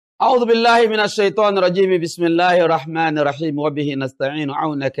أعوذ بالله من الشيطان الرجيم بسم الله الرحمن الرحيم وبه نستعين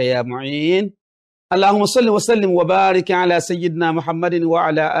عونك يا معين اللهم صل وسلم وبارك على سيدنا محمد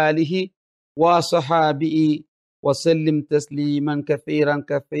وعلى آله وصحابه وسلم تسليما كثيرا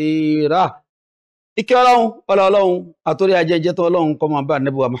كثيرا ìkẹ́ Ọlọ́run àtòrí ajẹ́jẹ́ tó Ọlọ́run kó máa bá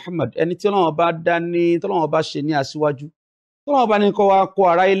Ànábì wa Muhammad ẹni tí Ọlọ́run bá dá ní tọ́lọ́run bá ṣe ní aṣíwájú tọ́lọ́run bá ní kó wá kó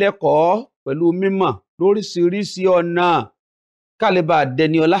ara ilé ẹ̀kọ́ pẹ̀lú mímọ̀ lóríṣiríṣi ọ̀nà kálíbà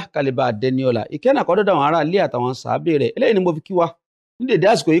dẹniọlá ìkẹ́ náà kọ́ dọ́dọ̀ àwọn ará ilé àtàwọn sàábé rẹ̀ eléyìí ni mo fi kí wa ní dèdè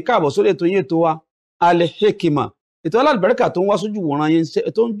àsìkò yìí káàbọ̀ sórí ètò yín ètò wa Al-Hikmat ètò alálùbáríkà tó ń wá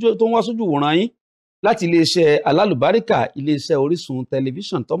sójú wòran yín láti iléeṣẹ́ alálùbáríkà iléeṣẹ́ Orísun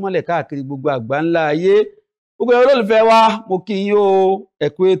tẹlifíṣàn tọ́mọ́lẹ̀ káàkiri gbogbo àgbáńlá ayé gbogbo ẹ̀rọ olólùfẹ́ wa mo kí yín o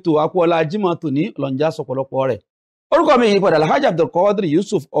ẹ̀kú ètò akọ́ọ̀lá Jímọ̀ tòní ọlọ́njà sọ̀pọ̀lọpọ̀ rẹ̀ orúkọ mi yìí padà Alhaji Abdulkadir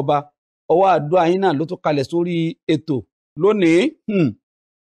Yusuf ọba ọwọ́ Adua yín náà ló tó kalẹ̀ sórí ètò lónìí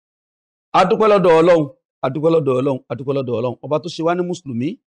adúpẹ́ lọ́dọ̀ Ọlọ́run ọba tó ṣe wá ní mùsùlùmí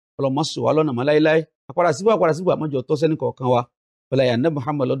ọlọ́mọ sì wá lọ́nà mọ́ láíláí àpàrà síbò àmọ́jọ tó sẹ́ni kọ̀ọ̀kan wa wala ya nabi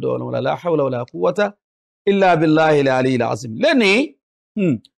Muhammad lọ́dọ̀ Ọlọ́run la hawla wala quwwata illa billahi al-aliyyil azim lẹ́ni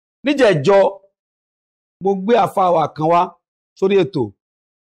níjẹ̀jọ́ mo gbé àfáwà kan wá sórí ètò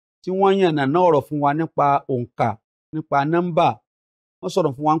tí wọ́n yànnà náà ọ̀rọ̀ fún wa nípa òǹkà nípa nọ́mbà wọ́n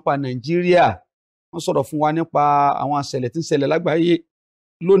sọ̀rọ̀ fún wa nípa Nàìjíríà wọ́n sọ̀rọ̀ fún wa nípa àwọn àṣẹlẹ̀ tí ń ṣẹlẹ̀ lágbàáyé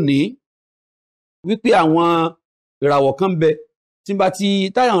lónìí wípé àwọn ìràwọ̀ kan bẹ tí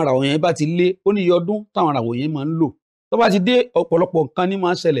táwọn ìràwọ̀ yẹn bá ti lé ó ní iye ọdún táwọn ìràwọ̀ yẹn máa ń lò tó bá ti dé ọ̀pọ̀lọpọ̀ nǹkan ní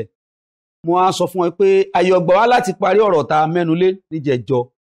máa ń ṣẹlẹ̀ mo á sọ fún ẹ pé ayọ̀ gbà wá láti parí ọ̀rọ̀ tá a mẹ́nu lé níjẹ̀jọ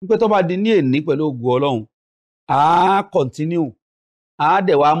wípé tó bá di ní èní pẹ̀lú ògo Ọlọ́run á kọ̀ntínú á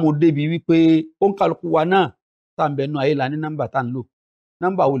dẹ̀ wá mú débi wípé ó ń kálukú wa náà tá à ń bẹnu ayé la ní nọ́mbà tá à ń lò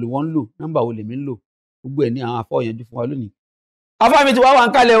nọ́mbà wo lè wọ́n ń lò nọ́mbà wo lèmi ń lò gbogbo ẹ̀ ní àwọn afọ́ yanjú fún wa lónìí. afáàmì ti wá wà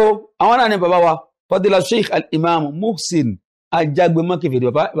ń kálẹ̀ o àwọn náà ní bàbá wa Fadila Sheikh al-Imam Muhsin ajagbemọ́kẹfẹ̀dẹ̀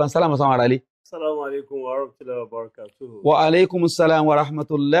bàbá ìbá sálámù sáwọn ará lé. Assalamu alaikum wa rahmatullahi wa barakatuhu. Wa alaikum salam wa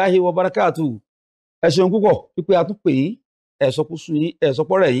rahmatullahi wa barakatuhu. Ẹ ṣeun púpọ̀ pípé a tún pè yín ẹ̀sọ́kúsù yín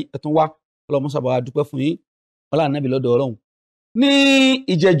ẹ̀sọ́pọ̀rẹ̀ yín ẹ̀tún wá ọlọ́mọsàbà dúpẹ́ fún yín ọlá ànábì lọ́dọ̀ Ọlọ́run. Ní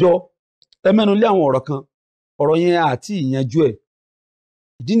ìjẹjọ́ ẹ mẹ́nu lé àwọn ọ̀rọ̀ kan ọ̀rọ̀ yẹn àti ìyanjú ẹ̀.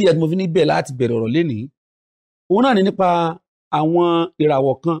 Ìdí nìyẹn tí mo fi ní bẹ́ẹ̀ láti bẹ̀rẹ̀ ọ̀rọ̀ lénìí. Òun náà ní nípa àwọn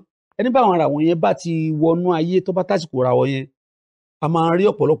ìràwọ̀ kan ẹni bá àwọn ìràwọ̀ yẹn bá ti wọnú ayé tó bá tásìkò ìràwọ̀ yẹn a máa rí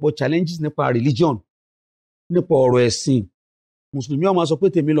ọ̀pọ̀lọpọ̀ challenges nípa religion nípa ọ̀rọ̀ ẹ̀sìn mùsùlùmí ó máa sọ pé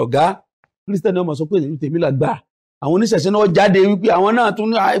tèmi lọ̀gá kírísítẹ́nì ó máa sọ pé tèmi làgbà àwọn oníṣẹ̀ṣe náà jáde wípé àwọn náà tún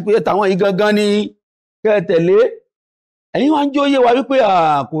ní pé tàwọn yìí gangan ni kẹ́ ẹ tẹ̀lé ẹ̀yin wá ń jó yé wa wípé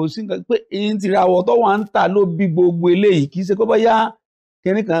kò sí pé ẹ̀yin ti ra àwọ̀ tó wà ń tà ló bí gbogbo eléyìí kì í ṣe pé bóyá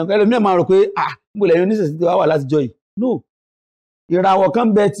kìnìún kan ẹlòmíì máa rò pé níbo lẹ́yìn oníṣẹ̀ṣe ti wà látijọ́ yìí no ìràwọ̀ kan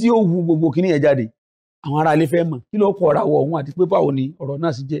bẹ tí ó wu gbogbo kìnì yẹn jáde àwọn ará ilé fẹ́ mọ̀ kí ló kọ ọ̀ràwọ̀ ọ̀hún àti pé báwo ni ọ̀rọ̀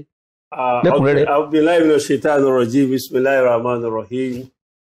náà sì jẹ́ lẹ́kùnrẹ́rẹ́. A'udhu minash shaitanir rajim bismillahir rahmanir rahim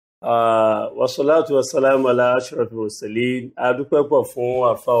wassalatu wassalamu ala ashrafil mursalin adúpẹ́ pọ̀ fún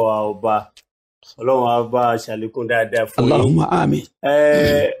àfáwà ọba Ọlọ́run á bá ṣàlékún dáadáa fún yín. Allahumma amin.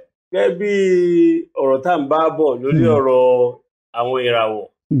 Gẹ́gẹ́ bí ọ̀rọ̀ tá ń bá bọ̀ lórí ọ̀rọ̀ àwọn ìràwọ̀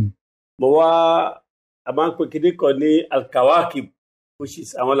mo wá a máa ń pè kíní kan ní alkawakib which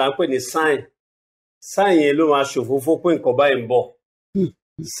is àwọn là ń pè ní sign yẹn ló máa ṣòfófó pé nǹkan báyìí ń bọ̀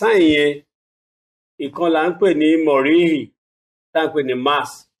sign yẹn ìkan là ń pè ní mọ̀ríhì tá à ń pè ní mass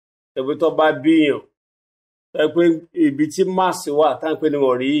ẹgbẹ́ tó bá bíyàn tó pé ibi tí mass wà tá à ń pè ní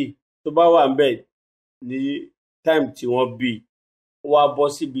mọ̀ríhì tó bá wà ń bẹ̀ ní time tí wọ́n bí ó wá bọ́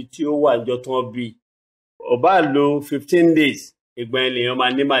síbi tí ó wà níjọ́ tí wọ́n bí ó bá lò 15 days ìgbà yẹn lèèyàn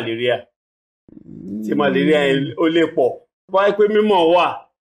máa ní malaria tí malaria yẹn ó lè pọ̀ tó bá yẹ pé mímọ̀ wà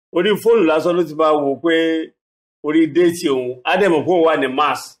orí fóònù lásán ló ti bá wò pé orí déètì òun ádẹ́mọ̀ fún òun wà ní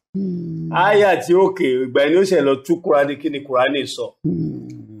mass áyà tí ó kè ìgbà ní ó ṣe lọ tú Kùránì kí ni Kùránì sọ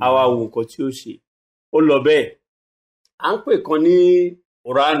àwa wò nǹkan tí ó ṣe ó lọ bẹ́ẹ̀ à ń pè kan ní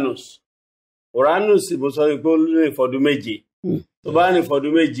Uranus mo sọ pé ó rìn fọdún méje tó bá rìn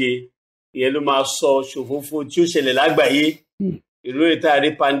fọdún méje ìyẹn ló máa sọ ṣòfófó tí ó ṣẹlẹ̀ lágbàáyé ìlú ìtàrí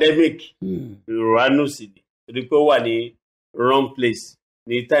pandemic Uranus ni torí pé ó wà ní wrong place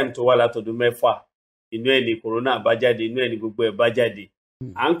ní time tó wà látọdún 6 inú ẹ̀ ní corona bá jáde inú ẹ̀ ní gbogbo ẹ̀ bá jáde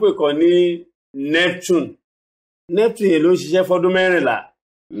à ń pè kan ní Neptune yẹn ló ń ṣiṣẹ́ fọ́dún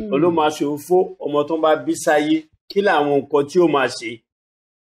 14 ló máa ṣòfò ọmọ tó bá bí sáyé kí làwọn nǹkan tí ó máa ṣe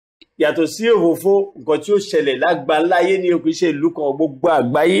yàtọ̀ sí òfófó nǹkan tí ó ṣẹlẹ̀ lágbàláyé ní òkè ṣe ìlú kan gbogbo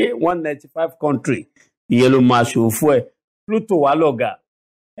àgbáyé 195 country ìyẹn ló máa ṣòfò ẹ̀ Pluto wà lọ́gà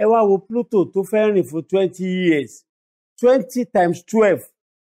ẹ wá wo Pluto tó fẹ́ rìn fún 20 years 20 times 12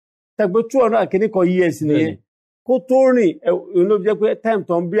 tagbe 200 kini kan years nìyẹn kó tó rìn ló jẹ́ pé time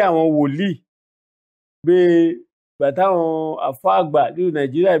tó ń bí àwọn wòlíì bí gbà táwọn àfá àgbà ní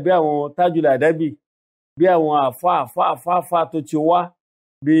Nàìjíríà bí àwọn Tajul Adabi bí àwọn àfá tó ti wá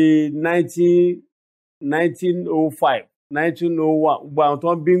bí 1905 1901 gbogbo àwọn tó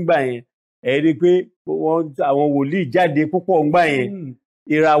ń bí ń gbà yẹn rí pé àwọn wòlíì jáde púpọ̀ ń gbà yẹn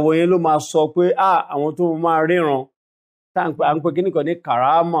ìràwọ̀ yẹn ló máa sọ pé àwọn tó máa ríran à ń pè kíní kan ní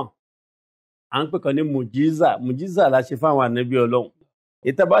kàrámà à ń pè kan ní mùjíza la ṣe fáwọn ànábì Ọlọ́run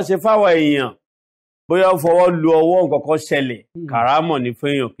ìta bá ṣe fáwọn èèyàn bóyá ó fọwọ́ lu ọwọ́ nǹkan kan ṣẹlẹ̀ kàrámà ní fún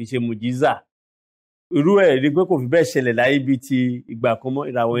èèyàn kì í ṣe mùjíza irú ẹ̀ rí pé kò fi bẹ́ẹ̀ ṣẹlẹ̀ láyé bíi ti ìgbà kan mọ́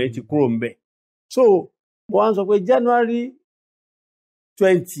ìràwọ̀ yẹn ti kúrò ń bẹ̀. So mo wá ń sọ pé January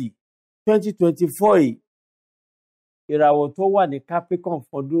 2024 yìí ìràwọ̀ tó wà ní Capricorn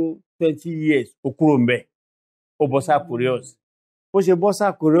fọdún 20 years ó kúrò ń bẹ̀ ó bọ́ sí Aquarius bó ṣe bọ́ sí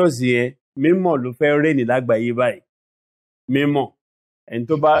Aquarius yẹn mímọ̀ ló fẹ́ rẹ́ni lágbàáyé báyìí mímọ̀ ẹni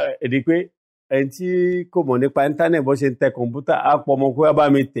tó bá rí pé ẹni tí kò mọ̀ nípa íńtánẹ̀tì bó ṣe ń tẹ kọ̀ǹpútà á pọ̀ ọmọ kó wá bá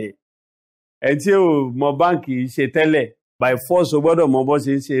mi tẹ̀ ẹni tí ò mọ báǹkì ṣe tẹ́lẹ̀ by force ó gbọ́dọ̀ mọ bó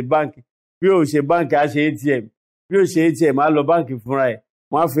ṣe ń ṣe báǹkì bí ó ṣe báǹkì á ṣe ATM bí ó ṣe ATM á lọ báǹkì fúnra ẹ̀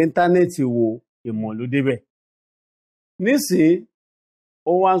wọ́n á fi íńtánẹ́ẹ̀tì wo ìmọ̀ ló débẹ̀. nísìnyí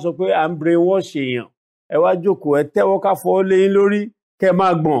ó wá ń sọ pé à ń brainwash èèyàn ẹ wá jókòó ẹ tẹ́wọ́ ká fọwọ́ lé yín lórí kẹ́ ẹ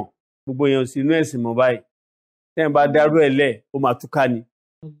máa gbọ̀n gbogbo èèyàn sínú ẹ̀sìn mọ́ báyìí tẹ́ ẹ bá dárú ẹ̀ lẹ̀ ó máa túká ni.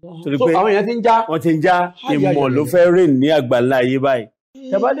 torí pé àwọn èèyàn ti ń já ìmọ̀ ló fẹ́ rìn ní àgbàlá ayé báyìí.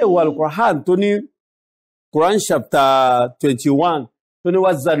 ẹ bá lè wo Al-Qur'an tó ní Quran chapter 21 tó ní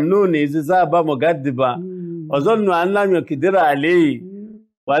wá zannuni ìzíza bá mọ̀gádìbà ọ̀zọ́nù aláyàn kìdíra àléyìí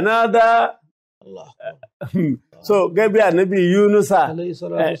wà náà dá so gẹ́gẹ́ bí ànábì Yunusa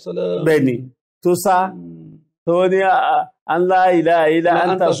bẹ́ẹ̀ni tó sá tó ní an la ilaha illa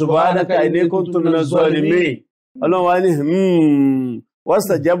anta subhanaka inni kuntu minaz zalimin ọlọ́run wá ní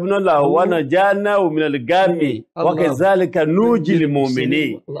wastajabna lahu wa najaynahu minal ghammi wa kazalika nujil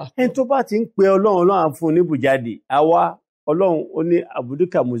mu'minin. ẹni tó bá ti ń pe ọlọ́run á fún ní bùjáde àwa ọlọ́run ó ní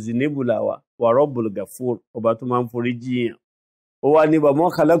àbùdúkà mùsìnébùlà wa rabbul ghafur ọba tó máa ń forí jiyàn ó wá ní bàmọ́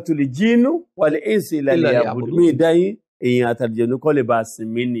khalaqtu lil jinna wal insa illa liya'budun mí dáyín èèyàn àtàlìjẹ̀nú kọ́ lè bá a sìn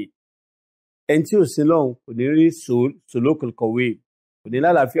mí ni. ẹni tí ò sin lọ́hùn kò ní rí sòlókùl kọ̀wé kò ní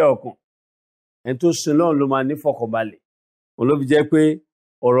lálàáfíà ọkàn ẹni tó sin lọ́hùn ló máa ní fọkànbalẹ̀ òun ló fi jẹ́ pé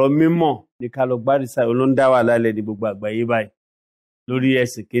ọ̀rọ̀ mímọ̀ ní ká lọ gbárìsà ló ń dá wà lálẹ́ ní gbogbo àgbáyé báyìí lórí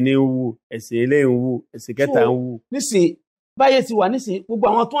ẹ̀sìn kíní ń wù ẹ̀sìn eléyìí ń wù ẹ̀sìn kẹta ń wù. nísìn báyé ti wà nísìn gbogbo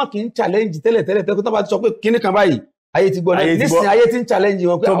àwọn tó wà kì í challenge tẹ́lẹ̀ tó bá ti sọ pé kíní kan báyìí ayé ti gbọ́ nísìn ayé ti ń challenge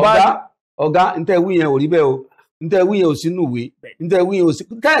wọn pé ọ̀gá ntẹ́ wí yẹn ò rí bẹ́ẹ̀ o ntẹ́ wí yẹn ò sínú ìwé ntẹ́ wí yẹn ò sí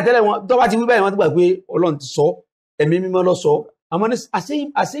tẹ́lẹ̀ wọn tó bá ti wí báyìí wọ́n ti gbà pé Ọlọ́run ti sọ ẹ̀mí mímọ́ ló sọ àmọ́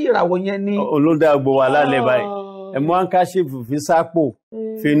àṣé ìràwọ̀ yẹn ní. olóńdà gbọ́ wà lálẹ́ báyìí ẹ̀mú àǹkáṣífù fi sápò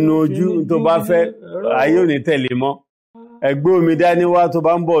fi nu ojú tó bá fẹ́ ayé ò ní tẹ̀lé mọ́ ẹgbẹ́ omi dání wá tó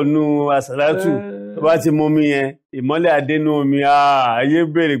bá ń bọ̀ nú àsàlátù tó bá ti mú mi yẹn ìmọ́lẹ̀ adénú omi ayé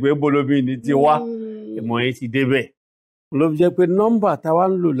béèrè pé bolomi ni ti wá ìmọ̀ yẹn ti débẹ̀ ló fi jẹ́ pé nọ́mbà táwa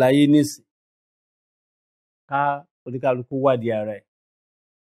ń lò láyé nísìn ká oníkálukú wádìí ara ẹ̀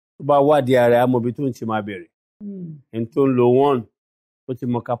tó bá wádìí ara ẹ̀ á mọ ibi tó ń ti máa bẹ̀rẹ̀ ẹni tó ń lo 1 ó ti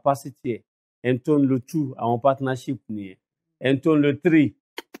mọ capacity ẹ̀ ẹni tó ń lo 2 àwọn partnership nìyẹn ẹni tó ń lo 3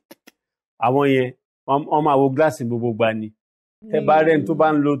 àwọn yẹn wọ́n máa wo gíláàsì gbogbo gbà ni tẹ bá rẹ́ni tó bá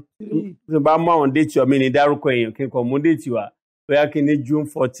ń lo tó bá mú àwọn déètì ọmọ ní dárúkọ èèyàn kí n kàn mú déètì wá bóyá kí ní June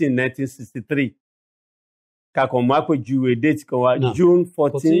 14 1963 kakàn mú àpèjúwe déètì kan wá June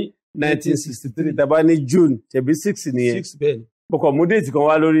 14 1963 tàbá ní June ṣẹ̀bí 6 nìyẹn mo kàn mú déètì kan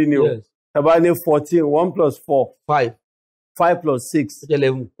wá lórí ni o tàbá ní 14 1 plus 4 5 plus 6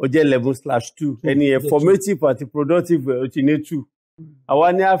 ó jẹ́ 11/2 ẹni yẹn formative àti productive ó ti ní 2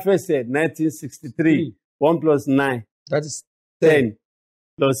 àwa ní àfẹsẹ̀ 1963 1 plus 9 that is 10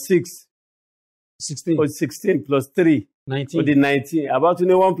 plus 6 16 16 plus 3 19 ó di 19 àbá tún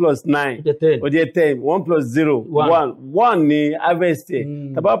ní 1 plus 9 ó di 10 1 plus 0 1 ní harvest ẹ̀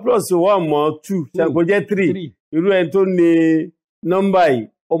tàbá plus 1 mọ́ 2 ṣàǹkó jẹ́ 3 irú ẹni tó ní nọ́mbà yìí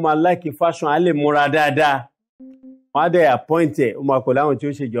ó máa láìkí fashion á lè múra dáadáa wọ́n á dẹ̀ appoint ẹ̀ ó máa pẹ̀lú àwọn tí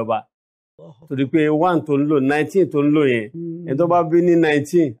ó ṣèjọba torí pé 1 tó ń lò 19 tó ń lò yẹn ẹni tó bá bí ní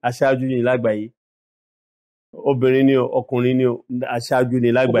 19 aṣáájú yìí lágbàáyé obìnrin ni o ọkùnrin ni o aṣáájú ni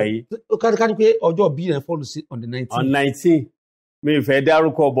lágbàáyé. ó kárí pé ọjọ́ bí yẹn fọ́ọ̀lù sí on the 19. on 19 mi ìfẹ́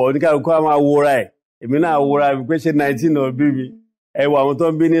dárúkọ bọ̀ oníkàlùkù á máa wúra ẹ̀ èmi náà wúra mi pé ṣe 19 náà bí mi ẹ wọ àwọn tó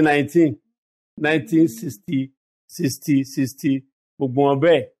ń bí ní 19 60 gbogbo wọn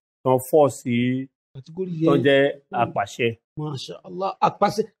bẹ́ẹ̀ kan fọ́ sí kàtígórì tó yẹn jẹ́ apàṣẹ. Masha Allah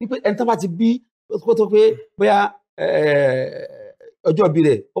àpàṣẹ wípé ẹni tó bá ti bí kó tó pé bóyá ọjọ́ ìbí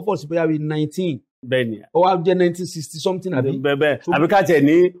rẹ̀ ó fọ́ sí bóyá 19 bẹ́ẹ̀ni ó wá jẹ́ 1960 something àbí. bẹ́ẹ̀ àbí ká tiẹ̀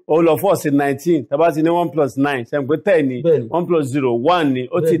ní ó lọ fọ́ sí 19 tàbá ti ní 1 plus 9 ṣe pé 10 ni 1 plus 0 1 ni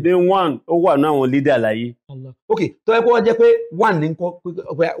ó ti dé 1 ó wà ní àwọn leader láyé. ok tó yẹ kó wọ́n jẹ́ pé 1 ní kọ́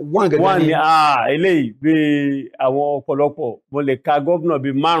 1 gẹ́gẹ́ ní. 1 ni eléyìí bí àwọn ọ̀pọ̀lọpọ̀ mo lè ka gómìnà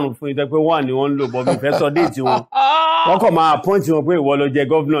bíi 5 fún ìtẹ́ pé 1 ni wọ́n ń lò bọ́ mi fẹ́ sọ déètì wọn wọ́n kàn máa appoint wọn pé ìwọ ló jẹ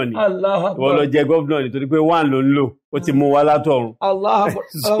gómìnà ni ìwọ ló jẹ gómìnà ni torí pé 1 ló ń lò ó ti mú wa látọ̀run.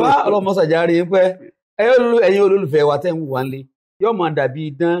 ọlọ́mọsàjáre ń pẹ́ ẹ̀yin olólùfẹ́ wa tẹ́ ń wà nílé yóò máa dàbí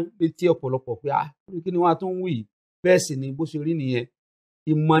idán létí ọ̀pọ̀lọpọ̀ pé kí ni wọ́n á tún wí bẹ́ẹ̀ sì ni bó ṣe rí nìyẹn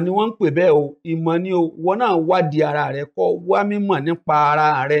ìmọ̀ ni wọ́n ń pè bẹ́ẹ̀ o ìmọ̀ ni o wọ́n náà wádìí ara rẹ̀ kọ́ wá mímọ̀ nípa ara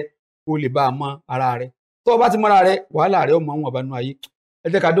rẹ̀ kó lè bá a mọ ara rẹ̀ tó o bá ti mọ ara rẹ̀ wàhálà rẹ̀ ó mọ ohun àbánú ayé ẹ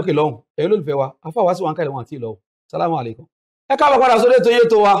jẹ́ ká dókè lọ́hùn ẹ̀yin olólùfẹ́ wa afáwa sí wọn kálẹ̀ wọn àti ìlọ́wọ́ sálámù àlẹ́kùn. ẹ káàbọ̀ padà sórí ètò yẹn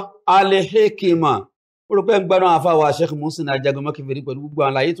tó wa Al-Hikmat olùpẹ́ ń gbádùn afáwa Sheikh Muhsin ajagunmọ́kìfèrè pẹ̀lú gbogbo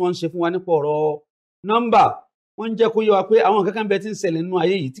àlàyé tí wọ́n ń ṣe fún wa nípa ọ̀rọ̀ nọ́mbà wọ́n ń jẹ́ kó yé wa pé àwọn kankan bẹ tí ń ṣẹlẹ̀ nínú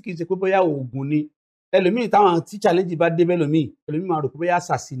ayé yìí tí kì í ṣe pé bóyá oògùn ni ẹlòmíì táwọn tí challenge bá dé bẹ́lòmíì ẹlòmíì máa rò pé bóyá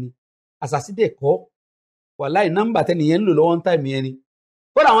àṣàṣì ni àṣàṣì dẹ̀ kọ́ wàláì nọ́mbà tẹ́nìyẹn ń lò lọ́wọ́ ń táìmì yẹn ni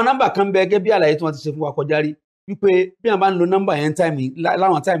kódà àwọn nọ́mbà kan bẹ gẹ́gẹ́ bí àlàyé tí wọ́n ti ṣe fún wa kọjá rí wípé bí wọ́n bá ń lo nọ́mbà yẹn táìmì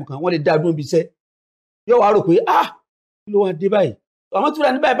láwọn táìmì kan wọ́n lè dá dúró bí iṣẹ́ yóò wá rò pé kí ló wá dé báyìí àwọn tí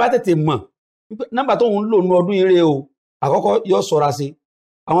wọ́n ní báyìí bá tètè mọ̀ wípé nọ́mbà tó ń lò ní ọdún eré o àkọ́kọ́ yóò ṣọ́ra sí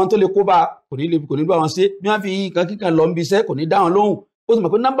àwọn tó lè kó bá kò ní bá wọn ṣe bí wọ́n fi nǹkan kíkan lọ ń bí iṣẹ́ kò ní dá wọn lóhùn ó sì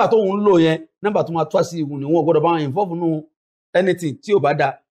mọ̀ pé nọ́mbà tó ń lò yẹn nọ́mbà tó máa tó àṣì ìwùn ni wọn gbọ́dọ̀ bá wọn involve nù anything tí ò bá da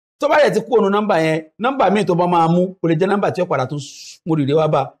tó bá yẹ ti kú ònú nọ́mbà yẹn nọ́mbà míì tó bá máa mú kò lè jẹ́ nọ́mbà tí ó padà tó mú rèé wá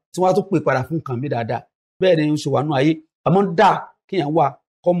bá tí wọ́n á tó pè padà fún nǹkan mi dáadáa bẹ́ẹ̀ ni ó ṣe wà nù ayé àmọ́ dá kéèyàn wà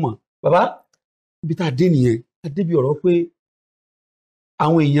kọ́ mọ̀ bàbá ibi tá a dé nìyẹn a débi ọ̀rọ̀ pé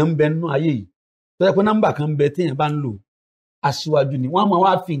àwọn èèyàn ń bẹ nínú ayé yìí tó yẹ pé nọ́mbà kan ń bẹ téèyàn bá ń lò aṣíwájú ni wọ́n máa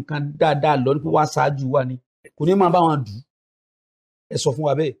wá fi nǹkan dáadáa lọ nípa wá ṣáájú wa ni kò ní máa bá wọn dù ẹ sọ fún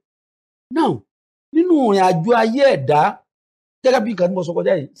wa bẹ́ẹ̀. now nínú ìrìn àjò ayé ẹ̀dá gẹ́gẹ́ bí nǹkan tí mo sọ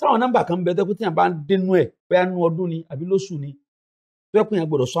kọjá yìí sáwọn nọ́mbà kan ń bẹ tó pé téèyàn bá ń dénú ẹ̀ bóyá nínú ọdún ni àbí lóṣù ni tó yẹ pé èèyàn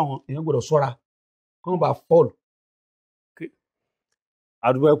gbọ́dọ̀ sọ àwọn èèyàn gbọ́dọ̀ ṣọ́ra kí wọ́n bá fọ́ọ̀lù.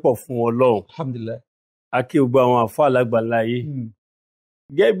 àdúgbò pọ̀ fún Ọlọ́run alhamdulilayi a kí gbogbo àwọn àfáà lágbàlá yìí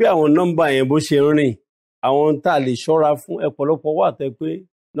gẹ́gẹ́ bí àwọn nọ́mbà yẹn bó ṣe ń rìn àwọn tá a lè ṣọ́ra fún ọ̀pọ̀lọpọ̀ wà tẹ́ pé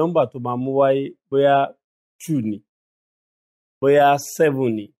nọ́mbà tó máa mú wáyé bóyá 2 ni bóyá 7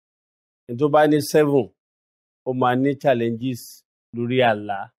 ni ẹni tó bá ní 7 ó máa ní challenges lórí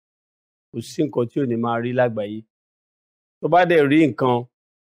àlá kò sí nǹkan tí ò ní máa rí lágbàáyé tó bá dẹ̀ rí nǹkan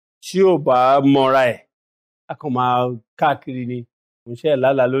tí ò bá mọra ẹ̀ a kàn máa káàkiri ni kò ń ṣe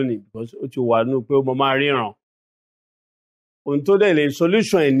lálàá lónìí because ó ti wà nù pé ó máa ríran ohun tó dẹ̀ lè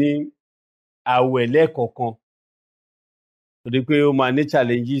solution ẹ̀ ní àwẹ̀ lẹ́ẹ̀kọ̀ọ̀kan torí pé ó máa ní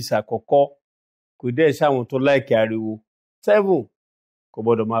challenges àkọ́kọ́ kò dẹ̀ sáwọn tó láìkì ariwo 7 kò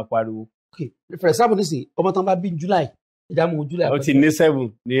gbọ́dọ̀ máa pariwo. okay for example nísìnyí ọmọ tán bá bí July ìjà mú July. ó ti ní 7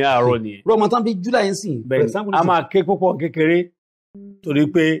 ní àárọ̀ nìyẹn. rọ ọmọ tán bí July ń sìn. bẹ́ẹ̀ni a máa ké púpọ̀ kékeré torí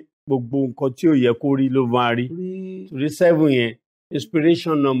pé gbogbo nǹkan tí ò yẹ kó rí ló máa rí torí 7 yẹn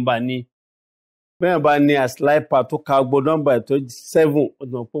inspiration number ni bẹ́ẹ̀ bá ní àsìláìpà tó ka gbogbo nọ́mbà tó 7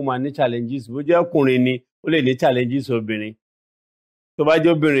 ọ̀dùn pé ó máa ní challenges bó jẹ́ ọkùnrin ni ó lè ní challenges obìnrin tó bá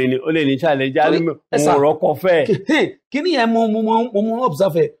jẹ́ obìnrin ni ó lè ní challenge òun ọ̀rọ̀ kọ fẹ́. kí ni yẹn mo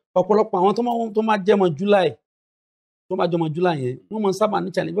observe ọ̀pọ̀lọpọ̀ àwọn tó máa jẹ́mọ July yẹn wọ́n máa sábà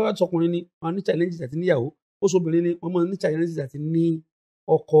ní challenge bá wà sọkùnrin ni wọ́n ní challenges àti níyàwó ó sọbìnrin ni wọ́n máa ní challenges àti ní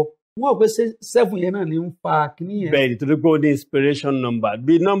ọkọ wọ́n ò pé 7 yẹn náà ní ń fa kíní yẹn. bẹ́ẹ̀ ni torí pé ó ní inspiration number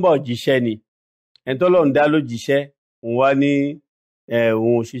bí nọ́mbà òjíṣẹ́ ni ẹni tó lọ́n dá lójíṣẹ́ òun wá ní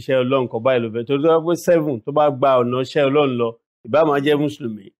òun òṣìṣẹ́ Ọlọ́run kan báyìí ló fẹ́ torí tó bá pé 7 tó bá gba ọ̀nà iṣẹ́ Ọlọ́run lọ ìbá máa jẹ́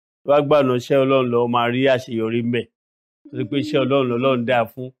mùsùlùmí tó bá gba ọ̀nà iṣẹ́ Ọlọ́run lọ máa rí àṣeyọrí mbẹ̀ torí pé iṣẹ́ Ọlọ́run lọ́lọ́run dáa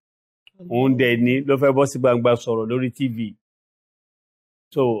fún òun dẹ̀ ní ló fẹ́ bọ́ sí gbangba sọ̀rọ̀ lórí TV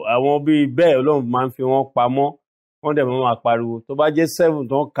so àwọn bíi bẹ́ẹ̀ Ọlọ́run máa ń fi wọ́n pamọ́ wọ́n dẹ̀ máa pariwo tó bá jẹ́ 7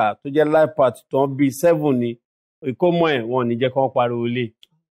 tó ń kà tó jẹ́ life part tó ń bí 7 ni ìkómọ ẹ̀ wọn ò ní jẹ́ kí wọ́n pariwo lé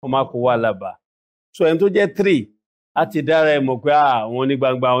wọ́n má kó wà lábàá so ẹni tó jẹ́ 3 á ti dára ẹ̀ mọ̀ pé àwọn ní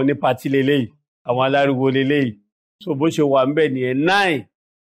gbangba àwọn ní pati leléyìí àwọn aláriwo leléyìí so bó ṣe wà ńbẹ̀ nìyẹn 9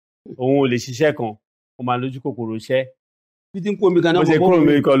 òun ò lè ṣiṣẹ́ kan ó máa lójú kòkòrò iṣẹ́ bí ti ń kó omi kan náà bó ṣe kúrò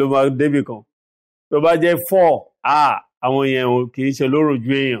mi kan ló máa débì kan tó bá jẹ́ 4 àwọn yẹn kì í ṣe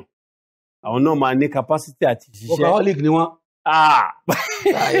lóròjú èèyàn àwọn náà máa ní capacity àti ṣiṣẹ́ workaholic ni wọ́n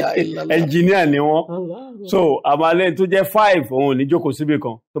engineer ni wọ́n. So àmàlẹ́ tó jẹ́ 5 òun ò ní jókòó síbì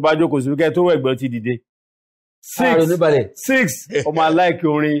kan tó bá jókòó síbì kẹ́ tó wẹ̀gbẹ́ ti dìde. 6 ọmọ aláìkí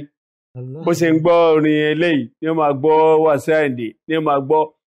orin bó ṣe ń gbọ́ orin eléyìí ni ó máa gbọ́ Wasiu Ayinde ni ó máa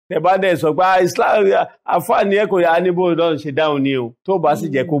gbọ́ tẹ̀bá dẹ̀ sọ pé Islam àfáàní ẹ̀ kò yá níbo náà ṣe dáhùn ni o tó bá sì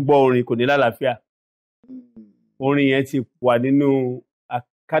jẹ́ kó gbọ́ orin kò ní lálàáfíà. Orin yẹn ti wà nínú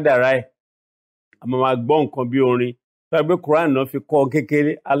kádàrá ẹ̀ àmọ́ máa gbọ́ nǹkan bí orin tó ẹgbẹ́ Quran náà fi kọ́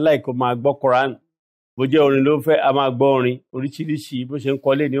kékeré aláìkó máa gbọ́ Quran bó jẹ́ orin ló fẹ́ a máa gbọ́ orin oríṣiríṣi bó ṣe ń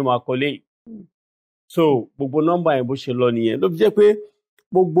kọ́lé ni ó máa kọ́lé. So gbogbo nọ́mbà yẹn bó ṣe lọ nìyẹn ló fi jẹ́ pé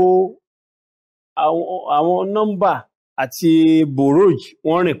gbogbo àwọn nọ́mbà àti boroj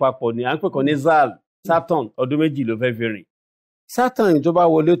wọ́n rìn papọ̀ ní à ń pè kan ní Saturn ọdún méjì ló fẹ́ fi rìn. Saturn tó bá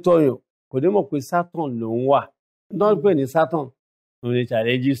wọlé tọ̀yàn kò ní mọ̀ pé Saturn ló ń wà náà pè ní Saturn òun ní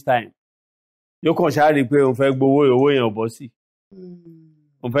challenges time yóò kàn ṣáàrí pé òun fẹ́ gbowó owó yẹn ò bọ́ sí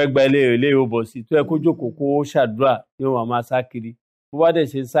òun fẹ́ gba ilé ò bọ́ sí tó yẹ kó jókòó kó ṣàdúrà ní òun máa sá kiri bó bá dẹ̀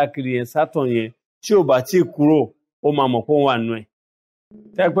ṣe sá kiri yẹn Saturn yẹn tí ò bá tí kúrò ó máa mọ̀ pé òun wà nù ẹ̀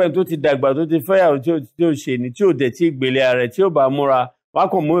tẹ́pẹ́ tó ti dàgbà tó ti fẹ́yàwó tí ò ṣe ni tí ò dẹ̀ tí ìgbélé ara rẹ̀ tí ò bá múra wá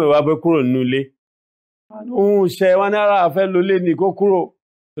kàn mú ìwà pé kúrò nínú ilé òun ṣe wọn ní ara àfẹ́ lólé ní kó kúrò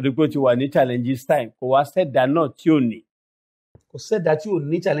torí pé ó ti wà ní challenges time kò wá ṣẹ̀dá náà tí ò ní. Kò ṣẹ̀dá tí ò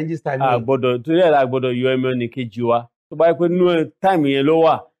ní challenges time. Àgbọ̀dọ̀ torí ẹ̀ la gbọ́dọ̀ yọ ẹ̀mí ọ̀nì kejì wa tó bá yẹ pé nínú time yẹn ló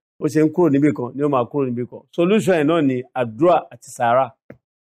wà ó ṣe ń kúrò níbì kan ni ó máa kúrò níbì kan solution ẹ̀ náà ni àdúrà àti sàárà.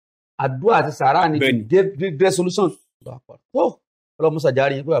 Àdúrà àti sàárà ni the great solution. Ọlọ́mọsà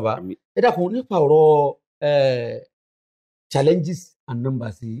járe yín pé bàbá ẹ dákun nípa ọ̀rọ̀ challenges and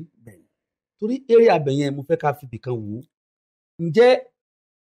numbers yìí torí eré abẹ̀yẹn mo fẹ́ ká fi bìkan wò ó ǹjẹ́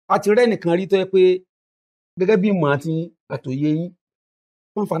a ti rẹ́ nìkan rí tó yẹ pé gẹ́gẹ́ bí ìmọ̀ àti àtòyé yín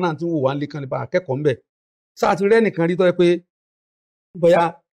wọ́n fa náà tí wò wá ń lé kan nípa akẹ́kọ̀ọ́ ńbẹ̀ sáà ti rẹ́ nìkan rí tó yẹ pé bóyá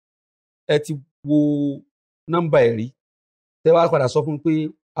ẹ ti wo nọ́mbà ẹ̀ rí tẹ́ wá padà sọ fún un pé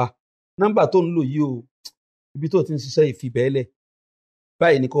nọ́mbà tó ń lò yìí o ibi tó ti ń ṣiṣẹ́ ìfibẹ́lẹ̀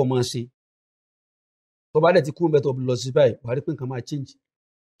báyìí ni kò máa ṣe tó bá dẹ̀ ti kúrò bẹ́ẹ̀ tó lọ sí báyìí wàá rí pé nǹkan máa change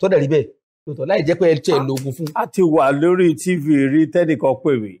tó dẹ̀ rí bẹ́ẹ̀ lóòótọ́ láì jẹ́ pé ẹ tẹ̀ lóògùn fún. a ti wà lórí TV rí tẹ́nìkan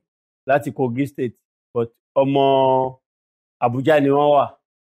pè mí láti Kogi State but ọmọ Abuja ni wọ́n wà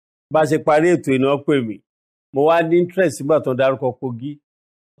bá a ṣe parí ètò iná pè mí mo wá ní interest nígbà tó ń dárúkọ Kogi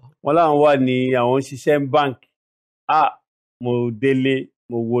wọn láwọn wà ní àwọn ṣiṣẹ́ ń bank mo délé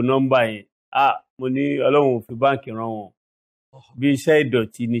mo wo nọ́mbà yẹn mo ní Ọlọ́run ò fi báǹkì rán wọn bí iṣẹ́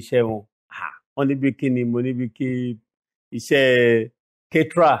ìdọ̀tí níṣẹ́ wọn wọ́n níbi kí ni mo níbi kí iṣẹ́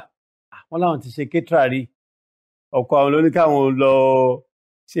ketra wọ́n láwọn ti ṣe ketra rí ọkọ̀ àwọn lóní káwọn lọ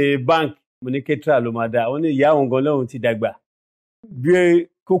ṣe bank mo ní ketra ló máa dáa wọ́n ní ìyá àwọn gan lọ́hùn ti dàgbà bí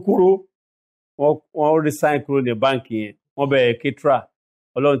kúkúrú wọ́n resign kúrò ní báǹkì yẹn wọ́n bẹ̀rẹ̀ ketra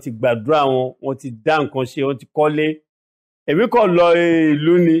Ọlọ́run ti gbàdúrà wọ́n ti dá nǹkan ṣe wọ́n ti kọ́lé èmi kàn lọ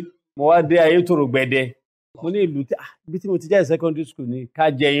ìlú ni mo wá dé Ayétòrò Gbẹ̀dẹ mo ní ìlú bí tí mo ti jáde secondary school ní ká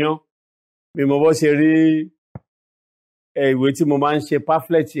jẹyán mi mo bọ́ ṣe rí ìwé tí mo máa ń ṣe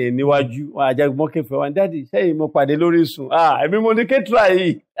pamphlet yẹn níwájú Ajagbọ́n kẹfẹ́ wa dáàdì sẹ́yìn mo pàdé lórí Orisun èmi mo ní kétra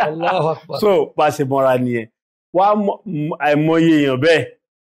yìí so bá a ṣe mọ́ra nìyẹn wá àìmọye èèyàn bẹ́ẹ̀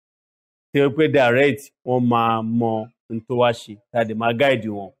tí ó pé direct wọ́n máa mọ n tó wá ṣe tàbí máa guide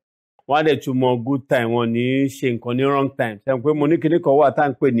wọn wọ́n á dẹ̀ tún mọ good time wọn ní ṣe nǹkan ní wrong time sẹ́yìn pé mo ní kíní kan wà tá à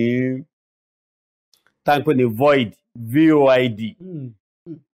ń pè ní void void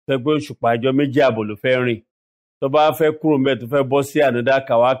sọ pé òṣùpá ọjọ́ méjì àbọ̀ ló fẹ́ rìn tó bá fẹ́ kúrò mẹ́ tó fẹ́ bọ́ sí ànádá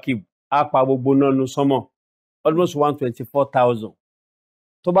kawakib á pa gbogbo náà nu sánmọ̀ almost 124,000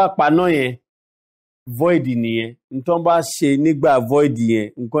 tó bá pa náà yẹn void nìyẹn nítorí bá ṣe nígbà void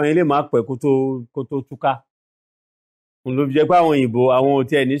yẹn nǹkan yẹn lè má pẹ́ kó tó túká òun ló fi jẹ́ pé àwọn òyìnbó àwọn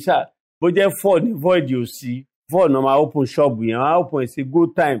òtí ẹ̀ níṣà bó jẹ́ 4 ní void ò sí 4 náà máa open shop yẹn máa open sí good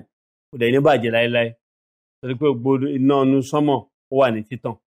time kò dẹ̀ ní bàjẹ́ láéláé torí pé gbogbo iná nu sánmọ̀ ó wà ní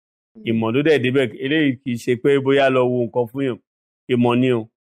títàn ìmọ̀ ló dẹ̀ débẹ̀ eléyìí kì í ṣe pé bóyá lọ wo nǹkan fún yàn ìmọ̀ ni o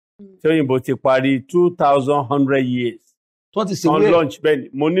tí òyìnbó ti parí 2,100 years on launch bẹ́ẹ̀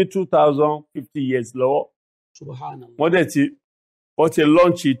mo ní 2,050 years lọ́wọ́ wọ́n ti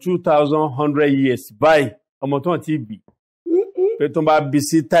launch 2,100 years báyìí ọmọ tó ń ti bì pé tó bá bí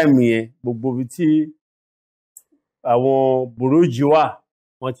sí táìmù yẹn gbogbo ibi tí àwọn bùrújì wà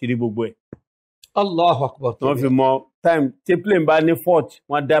wọ́n ti rí gbogbo ẹ̀. Allahu Akbar. wọ́n fi mọ time tí plane bá ní fault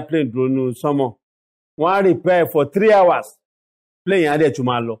wọ́n dá plane dúró nínú sánmọ̀ wọ́n á repair for 3 hours plane yẹn á dẹ̀ tún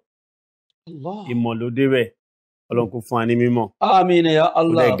máa lọ. ìmọ̀ ló débẹ̀ Ọlọ́run kò fún wa ní mímọ̀. Àmín ya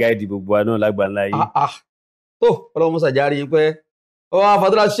Allah. ó dẹ̀ gáìdì gbogbo wa náà lágbàńlá yìí. tó Ọlọ́run mọ́sá járe yín pẹ́ ọwọ́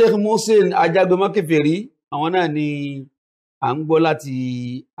àfàdúrà Sheikh Muhsin Ajagbemọ́kẹfẹ̀rí àwọn náà ni à ń gbọ́ láti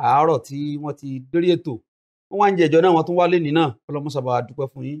àárọ̀ tí wọ́n ti dórí ètò wọ́n wá ń jẹ ìjọ náà wọ́n tún wálé ní náà ọlọ́mọsàbà àdúpẹ́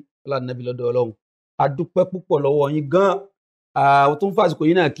fún yín ọlànàbí lọ́dọ̀ ọlọ́run àdúpẹ́ púpọ̀ lọ́wọ́ yín gan àwọn tó ń fàsìkò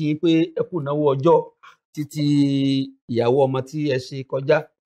yín náà kí n pé ẹ kú náwó ọjọ́ títí ìyàwó ọmọ tí ẹ ṣe kọjá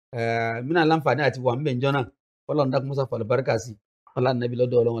mí náà láǹfààní àti wà ń bẹ̀ ń jọ náà ọlọ́run dákun mọ́sá fàlẹ́ báríkà sí ọlànàbí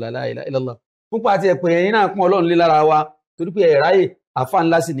lọ́dọ̀ ọlọ́run la ilaha illallah púpọ̀ àti ẹ̀pẹ̀ ẹ̀yin náà pọ́n ọlọ́run lé lára wa torí pé ẹ̀ráyè àfa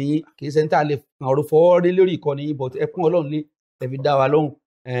ńlá sì nìyí kì í sẹ́ńtà lè kàn ọ̀rọ̀ fọwọ́ rí lórí ìkànnì yìí but ẹ pọ́n ọlọ́run lé ẹ fi dá wa lóhùn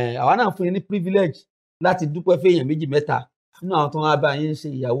àwa náà fún yín ní privilege láti dúpẹ́ fẹ́yàn méjì mẹ́ta nínú àwọn tó ń bá yín ṣe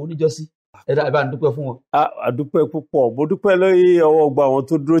ìyàwó níjọ́sí ẹ bá ń dúpẹ́ fún wọn. àdúpẹ́ púpọ̀ mo dúpẹ́ lórí ọwọ́ gba àwọn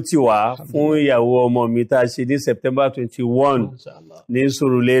tó dúró tì wá fún ìyàwó ọmọ mi tá a ṣe ní September 21 ní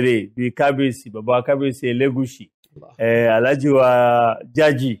Sùúrùlérè bíi kábíyèsí bàbá kábíyèsí Elégùṣì Alhaji wa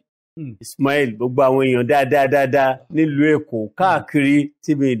Jaji Ismail gbogbo àwọn èèyàn dáadáa nílùú Èkó káàkiri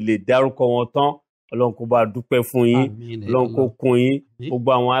tí mi lè dárúkọ wọn tán Ọlọ́run kó bá dúpẹ́ fún yín Ọlọ́run kó kún yín gbogbo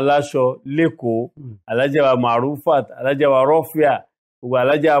àwọn aláṣọ lẹ́kọ̀ọ́ Alhaja wa Marufat Alhaja wa Rọ́fíà gbogbo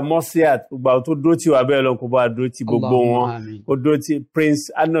Alhaja wa Mọ́síàt gbogbo àwọn tó dúró tì wá bẹ́ẹ̀ Ọlọ́run kó bá dúró tì gbogbo wọn kó dúró tì Prince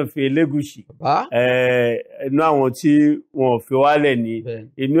Anofi Elégùṣì inú àwọn tí wọn ò fi wálẹ̀ ní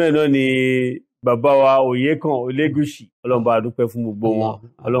inú ẹ̀ náà ni bàbá wa Oyèkán Elégùṣì Ọlọ́run bá dúpẹ́ fún gbogbo wọn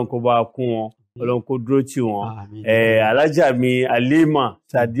Ọlọ́run kó bá kún wọn Ọlọ́run kó dúró tì wọ́n alájà mi Alima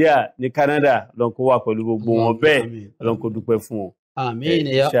Sadia ní Canada Ọlọ́run kó wà pẹ̀lú gbogbo wọn bẹ́ẹ̀ Ọlọ́run kó dúpẹ́ fún wọn. Àmín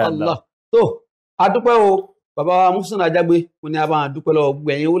ya Allah. tó adúpẹ́ o bàbá wa Muhsin Ajagbe mo ní abáwọn adúpẹ́ lọ́wọ́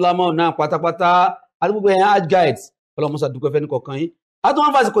gbogbo ẹ̀yin wúlámọ́ náà pátápátá àti gbogbo ẹ̀yin hajj guides Ọlọ́run mọ́sá dúpẹ́ fẹ́ni kọ̀ọ̀kan yín.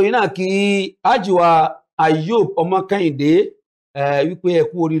 àtúwọ́n fàṣikò yìí náà kí Haji wa Ayub ọmọ Kẹ́hìndé wípé ẹ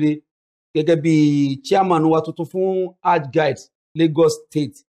kú oríire gẹ́gẹ́ bí chairman wa tuntun fún hajj guides Lagos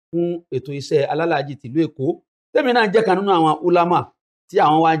State fún ètò iṣẹ́ alálàájì tìlú Èkó tẹ́mi náà jẹ́ kan nínú àwọn ulama tí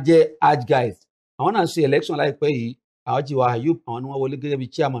àwọn wá jẹ́ hajj guides àwọn náà ṣe election láìpẹ́ yìí àwọn Haji wa Ayub àwọn ni wọ́n wọlé gẹ́gẹ́ bí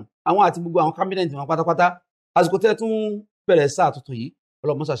chairman àwọn àti gbogbo àwọn cabinet wọn pátápátá àsìkò tẹ́ tún bẹ̀rẹ̀ sáà tuntun yìí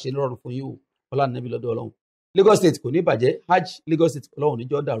Ọlọ́run mọ́sá ṣe lọ́rùn fún yín o ọlá nàbí lọ́dọ̀ Ọlọ́run Lagos State kò ní bàjẹ́ hajj Lagos State Ọlọ́run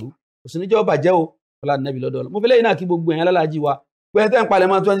níjọ́ dàrú kò sí níjọ́ bàjẹ́ o ọlá nàbí lọ́dọ̀ Ọlọ́run mo fi lẹ́yìn náà kí gbogbo ẹ̀yin alálàájì wa pé tẹ́ ń palẹ̀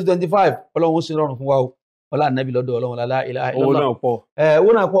mọ́ 2025 Ọlọ́run ó ṣe lọ́rùn fún wa o ọlá nàbí lọ́dọ̀ Ọlọ́run la ilaha illallah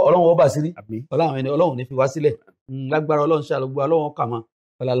owó náà pọ̀ Ọlọ́run ó bà sírí Ọlọ́run ẹni Ọlọ́run ní fi wá sílẹ̀ lágbára Ọlọ́run ṣàlùgbọ Ọlọ́run kà mọ́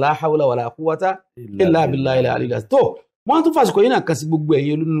la hawla wala quwwata illa billahi al-aliyyil azim. tó wọ́n tún fàṣìkò yìí náà kan sí gbogbo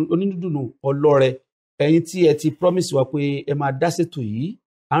ẹ̀yin onídùnnú ọlọ́rẹ ẹ̀yin tí ẹ ti promise wa pé ẹ máa dá ṣètò yìí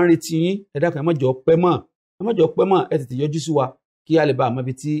à ń retí yín ẹ dákun ẹ má jọ̀ọ́ pẹ́ mọ́ ẹ tètè yọjú sí wa kí a lè bá àmọ́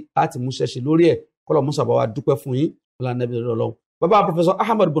ibi tí a ti mú ṣẹṣẹ lórí ẹ̀ kọ́lọ̀ musa bá wa dúpẹ́ fún yín ọlá nàbí Ọlọ́run. bàbá Professor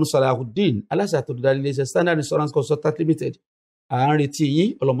Ahmad bin Salahuddin aláṣẹ àtòdìdarí iléeṣẹ́ Standard Insurance Consultant Limited à ń retí yín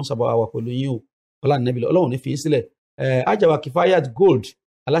ọlọ́ musa bá wa pẹ̀lú yín o ọlá nàbí Ọlọ́run ní fi yín sílẹ̀ ajawa Kifayat Gold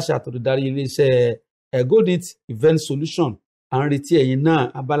aláṣẹ àtòdìdarí iléeṣẹ́ Gold It Event Solution à ń retí ẹ̀yin náà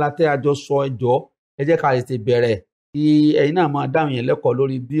abala tẹ́ àjọ sọ ẹjọ́ ẹ jẹ́ ká tètè bẹ̀rẹ̀ kí ẹ̀yin náà máa dáhùn yẹn lẹ́kọ̀ọ́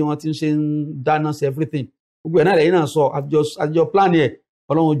lórí bí wọ́n ti ń ṣe ń dáná sí everything gbogbo ẹ̀ náà lẹ́yìn náà sọ àjọ plan yẹn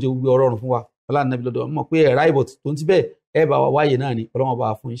Ọlọ́run jẹ́ gbogbo ọ̀rọ̀ fún wa ọlá nàbí lọ́dọ̀ mọ̀ pé ẹ̀rá ìbọ̀ tó ń ti bẹ́ẹ̀ ẹ bá wa wáyé náà ni Ọlọ́run bá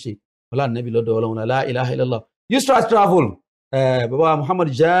wa fún ṣe ọlá nàbí lọ́dọ̀ Ọlọ́run la ilaha illallah. Yusra Travel bàbá Muhammad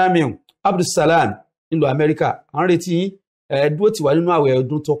Jamiu Abdulsalam nílùú Amẹ́ríkà à ń retí dúró tì wá nínú àwẹ̀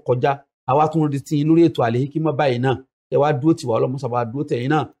ọdún tó kọjá àwa tún retí lórí ètò Al-Hikmat báyìí náà ẹ wá dúró tì wá Ọlọ́run sábà dúró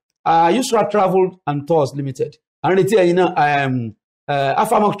tẹ̀yìn náà. Yusra Travel and Tours Limited à ń retí ẹ̀yin náà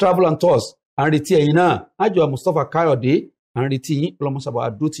Afamok Travel and Tours à ń retí ẹ̀yin náà Àjọ Mustapha Káyọ̀dé à ń retí yín Ọlọ́run sábà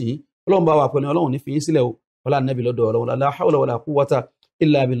dúró tì yín Ọlọ́run bá wà pẹ̀lú Ọlọ́run ní fi yín sílẹ̀ o ọlá nàbí lọ́dọ̀ Ọlọ́run la hawla wala quwwata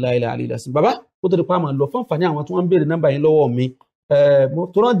illa billahi al-aliyyil azim. bàbá ó tó di pa àmọ́ lọ fún àǹfààní àwọn tí wọ́n ń béèrè nọ́mbà yín lọ́wọ́ mi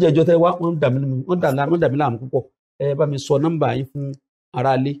tó rán jẹjọ tẹ wá wọ́n dà mí láàmú púpọ̀ bá mi sọ nọ́mbà yín fún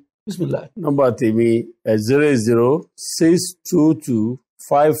aráalé bismillah. nọ́mbà tèmi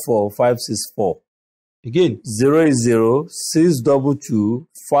 08062254564. again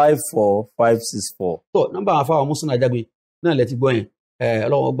 08062254564. tó nọ́mbà àwọn afáwọn Muhsin Ajagbe náà lẹ ti gbọ́ yẹn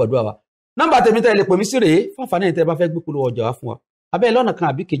Ọlọ́run gbàdúrà wa. nọ́mbà tèmi tẹ́ lè pè mí sí rèé fún àǹfààní tẹ́ bá fẹ́ gbé polówó ọjà wá fún wa abẹ́ lọ́nà kan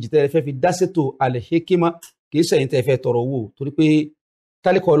àbí kejì tẹ́ fẹ́ fi dá ṣètò Al-Hikmat kì í ṣẹ̀yin tẹ́ fẹ́ tọrọ owó torí pé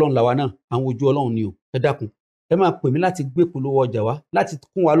kálíkọ̀ Ọlọ́run làwa náà àwọn ojú Ọlọ́run ni o ẹ dákun ẹ máa pè mí láti gbé polówó ọjà wá láti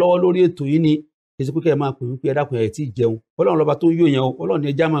kún wa lọ́wọ́ lórí ètò yìí ni kì í ṣe pé kẹ́ ẹ máa pè mí pé ẹ dákun ẹ tí ì jẹun Ọlọ́run lọ́ba tó ń yó yẹn o Ọlọ́run ni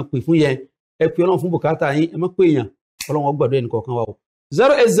ẹja máa pè fún yẹn ẹ pè Ọlọ́run fún bùkátà yín ẹ má pè yàn Ọlọ́run ó gbàdúrà ẹnìkọ̀ọ̀kan wa o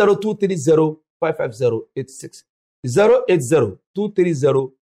 08023055086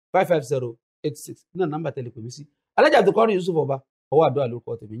 08023055086 náà nọ́mbà tẹ́lẹ̀ pè mí sí Alhaji Abdulkadir Yusuf ọba ọwọ́ àdúrà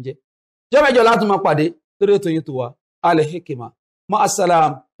lórúkọ tèmi ń jẹ́ jẹ́ mẹ́jọ láti máa pàdé lórí ètò yìí tó wa Al-Hikmat ma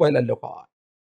assalam wa ila al-liqa.